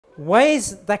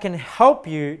ways that can help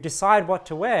you decide what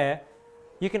to wear,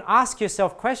 you can ask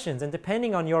yourself questions, and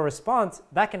depending on your response,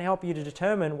 that can help you to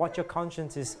determine what your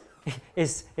conscience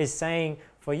is saying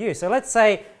for you. So let's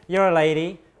say you're a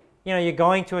lady, you're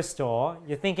going to a store,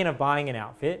 you're thinking of buying an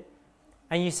outfit,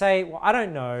 and you say, well, I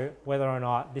don't know whether or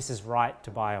not this is right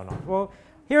to buy or not. Well,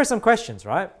 here are some questions,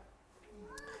 right?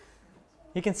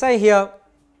 You can say here,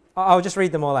 I'll just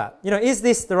read them all out. Is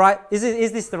this the right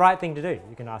thing to do?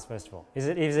 You can ask first of all. Is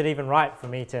it even right for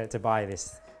me to buy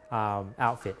this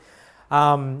outfit?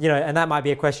 And that might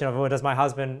be a question of, well, does my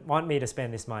husband want me to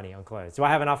spend this money on clothes? Do I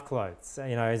have enough clothes?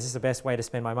 Is this the best way to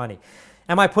spend my money?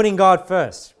 Am I putting God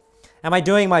first? Am I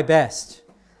doing my best?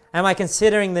 Am I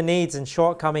considering the needs and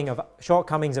shortcomings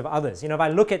of others? If I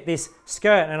look at this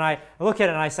skirt and I look at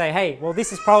it and I say, hey, well,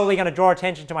 this is probably going to draw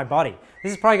attention to my body.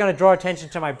 This is probably going to draw attention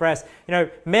to my breast.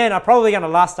 Men are probably going to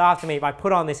lust after me if I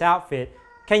put on this outfit.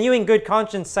 Can you in good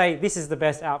conscience say this is the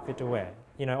best outfit to wear?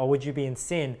 Or would you be in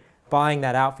sin buying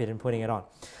that outfit and putting it on?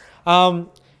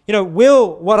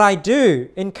 Will what I do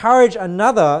encourage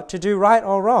another to do right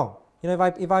or wrong?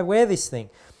 If I wear this thing.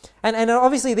 And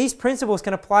obviously these principles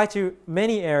can apply to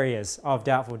many areas of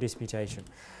doubtful disputation.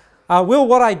 Will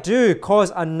what I do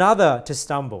cause another to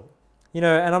stumble? And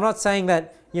I'm not saying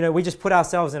that, we just put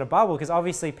ourselves in a bubble, because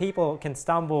obviously people can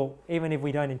stumble even if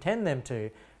we don't intend them to.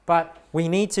 But we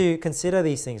need to consider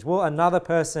these things. Will another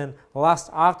person lust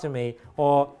after me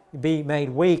or be made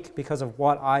weak because of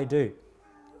what I do?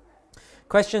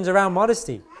 Questions around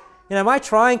modesty. Am I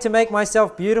trying to make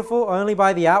myself beautiful only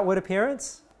by the outward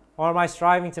appearance? Or am I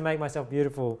striving to make myself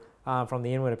beautiful from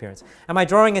the inward appearance? Am I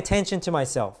drawing attention to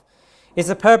myself? Is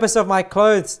the purpose of my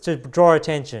clothes to draw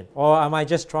attention? Or am I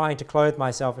just trying to clothe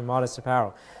myself in modest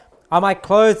apparel? Are my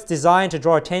clothes designed to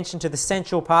draw attention to the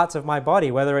sensual parts of my body,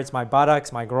 whether it's my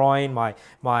buttocks, my groin, my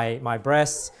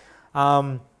breasts?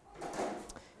 When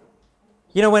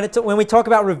we talk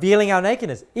about revealing our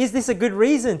nakedness, is this a good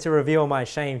reason to reveal my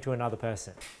shame to another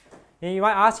person? You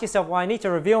might ask yourself, well, I need to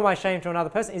reveal my shame to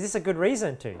another person. Is this a good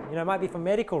reason to? It might be for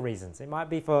medical reasons. It might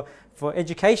be for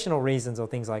educational reasons or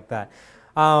things like that.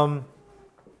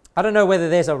 I don't know whether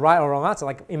there's a right or wrong answer.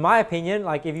 Like, in my opinion,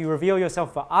 like if you reveal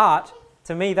yourself for art,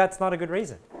 to me, that's not a good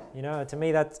reason. To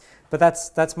me,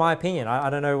 that's my opinion. I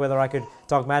don't know whether I could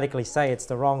dogmatically say it's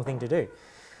the wrong thing to do.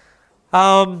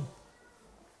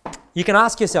 You can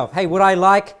ask yourself, hey, would I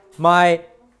like my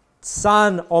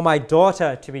son or my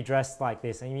daughter to be dressed like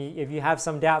this? And if you have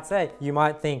some doubts there, you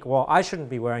might think, well, I shouldn't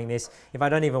be wearing this if I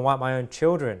don't even want my own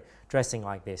children dressing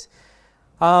like this.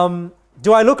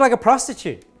 Do I look like a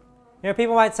prostitute?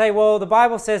 People might say, well, the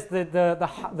Bible says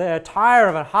the attire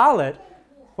of a harlot,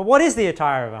 but what is the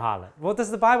attire of a harlot? Well, does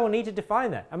the Bible need to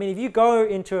define that? I mean, if you go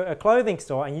into a clothing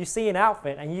store and you see an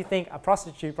outfit and you think a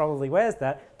prostitute probably wears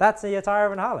that, that's the attire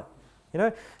of a harlot.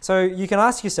 So you can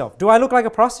ask yourself, do I look like a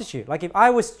prostitute? Like if I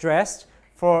was dressed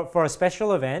for a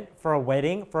special event, for a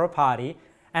wedding, for a party,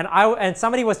 and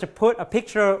somebody was to put a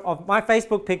picture of my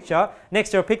Facebook picture next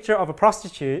to a picture of a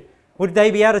prostitute, would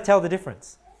they be able to tell the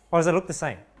difference? Or does it look the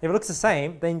same? If it looks the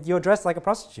same, then you're dressed like a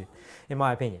prostitute, in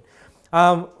my opinion.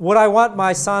 Would I want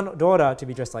my son or daughter to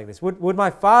be dressed like this? Would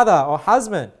my father or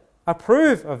husband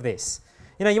approve of this?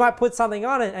 You might put something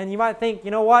on it and you might think,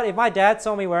 you know what, if my dad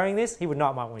saw me wearing this, he would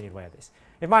not want me to wear this.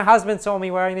 If my husband saw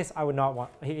me wearing this, I would not want,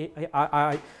 he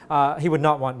would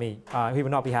not want me, he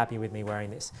would not be happy with me wearing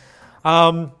this.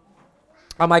 Are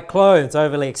my clothes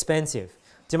overly expensive?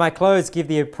 Do my clothes give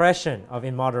the impression of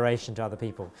immoderation to other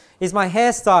people? Is my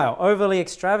hairstyle overly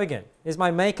extravagant? Is my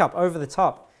makeup over the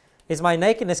top? Is my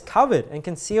nakedness covered and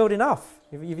concealed enough?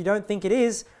 If you don't think it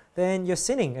is, then you're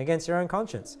sinning against your own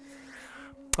conscience.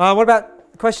 What about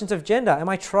questions of gender? Am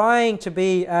I trying to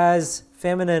be as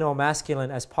feminine or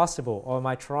masculine as possible, or am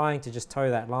I trying to just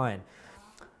toe that line?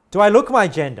 Do I look my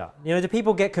gender? Do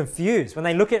people get confused when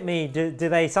they look at me? Do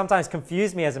they sometimes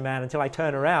confuse me as a man until I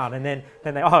turn around and then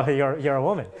they, oh, you're a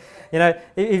woman?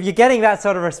 If you're getting that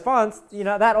sort of response,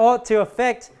 that ought to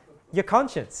affect your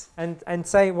conscience and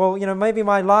say, well, maybe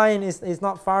my line is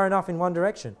not far enough in one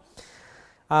direction.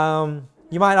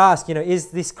 You might ask, is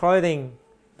this clothing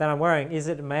that I'm wearing, is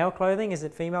it male clothing, is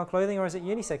it female clothing, or is it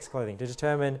unisex clothing, to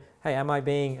determine, hey, am I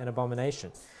being an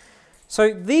abomination?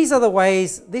 So these are the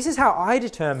ways, this is how I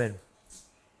determine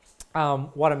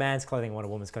what a man's clothing and what a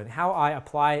woman's clothing, how I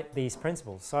apply these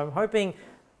principles. So I'm hoping,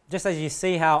 just as you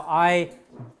see how I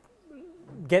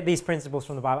get these principles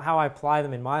from the Bible, how I apply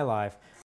them in my life,